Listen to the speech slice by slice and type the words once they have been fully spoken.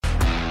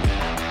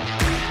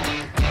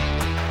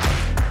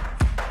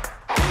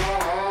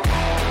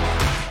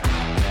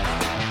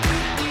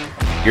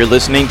You're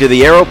listening to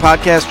the Arrow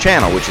Podcast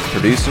channel, which is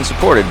produced and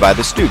supported by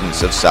the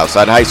students of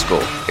Southside High School.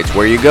 It's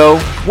where you go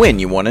when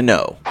you want to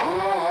know.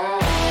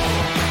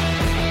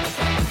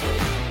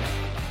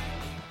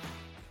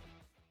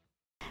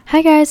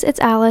 Hi guys, it's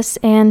Alice,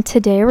 and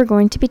today we're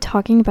going to be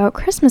talking about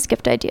Christmas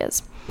gift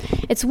ideas.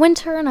 It's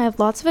winter, and I have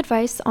lots of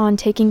advice on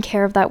taking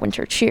care of that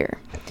winter cheer.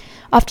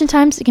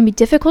 Oftentimes, it can be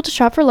difficult to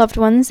shop for loved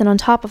ones, and on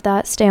top of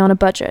that, stay on a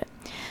budget.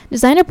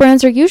 Designer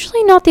brands are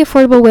usually not the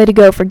affordable way to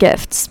go for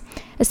gifts,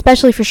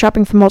 especially if you're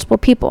shopping for multiple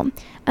people,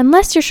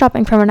 unless you're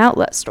shopping from an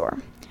outlet store.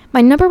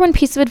 My number one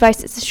piece of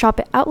advice is to shop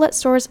at outlet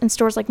stores and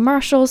stores like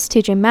Marshall's,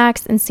 TJ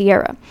Maxx, and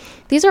Sierra.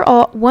 These are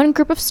all one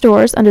group of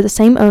stores under the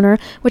same owner,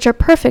 which are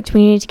perfect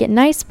when you need to get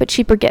nice but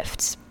cheaper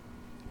gifts.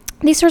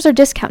 These stores are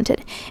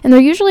discounted, and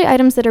they're usually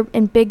items that are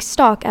in big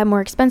stock at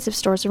more expensive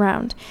stores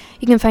around.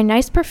 You can find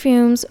nice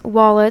perfumes,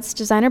 wallets,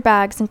 designer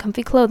bags, and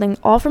comfy clothing,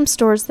 all from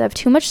stores that have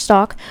too much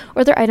stock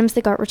or they're items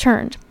that got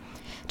returned.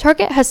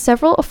 Target has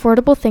several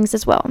affordable things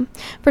as well.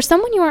 For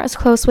someone you aren't as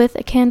close with,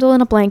 a candle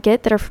and a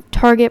blanket that are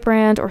Target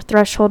brand or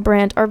Threshold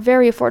brand are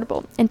very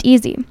affordable and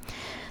easy.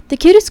 The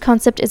cutest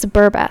concept is a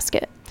Burr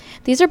basket.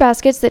 These are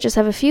baskets that just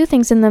have a few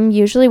things in them,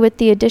 usually with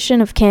the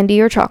addition of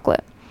candy or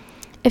chocolate.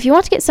 If you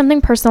want to get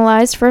something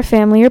personalized for a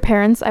family or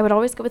parents, I would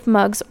always go with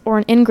mugs or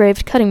an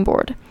engraved cutting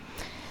board.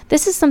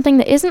 This is something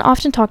that isn't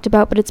often talked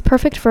about, but it's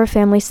perfect for a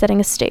family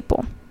setting a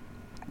staple.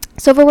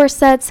 Silverware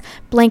sets,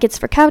 blankets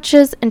for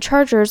couches, and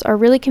chargers are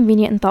really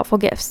convenient and thoughtful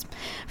gifts.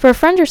 For a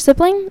friend or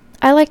sibling,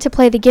 I like to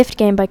play the gift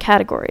game by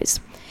categories.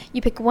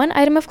 You pick one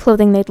item of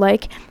clothing they'd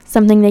like,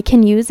 something they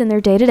can use in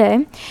their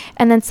day-to-day,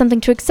 and then something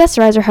to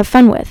accessorize or have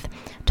fun with.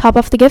 Top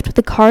off the gift with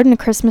a card and a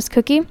Christmas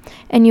cookie,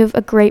 and you have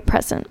a great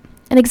present.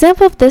 An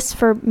example of this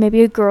for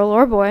maybe a girl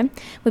or a boy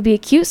would be a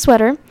cute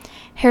sweater,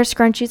 hair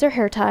scrunchies or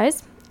hair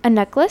ties, a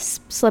necklace,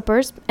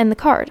 slippers, and the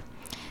card.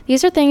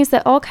 These are things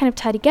that all kind of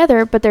tie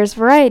together, but there's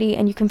variety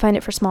and you can find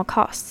it for small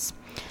costs.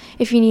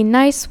 If you need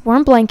nice,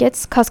 warm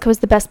blankets, Costco is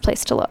the best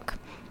place to look.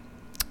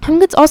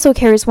 HomeGoods also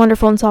carries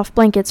wonderful and soft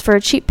blankets for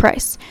a cheap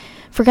price.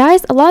 For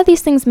guys, a lot of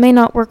these things may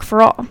not work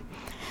for all.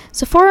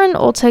 Sephora and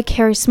Ulta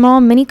carry small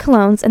mini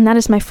colognes, and that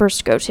is my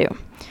first go-to.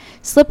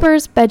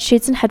 Slippers, bed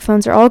sheets, and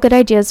headphones are all good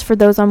ideas for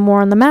those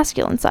more on the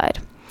masculine side.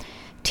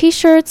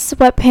 T-shirts,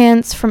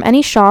 sweatpants from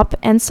any shop,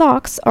 and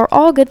socks are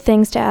all good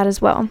things to add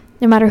as well.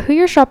 No matter who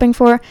you're shopping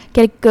for,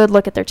 get a good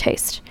look at their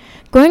taste.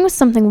 Going with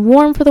something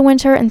warm for the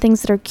winter and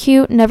things that are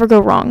cute never go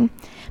wrong.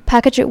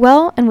 Package it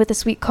well, and with a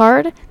sweet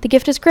card, the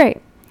gift is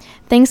great.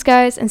 Thanks,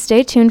 guys, and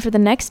stay tuned for the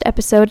next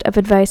episode of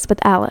Advice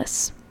with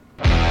Alice.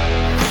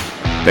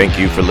 Thank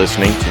you for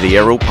listening to the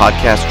Arrow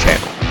Podcast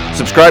channel.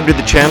 Subscribe to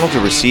the channel to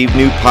receive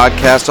new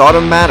podcasts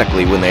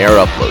automatically when they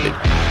are uploaded.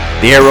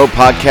 The Arrow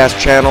Podcast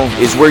channel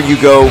is where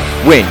you go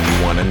when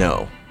you want to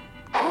know.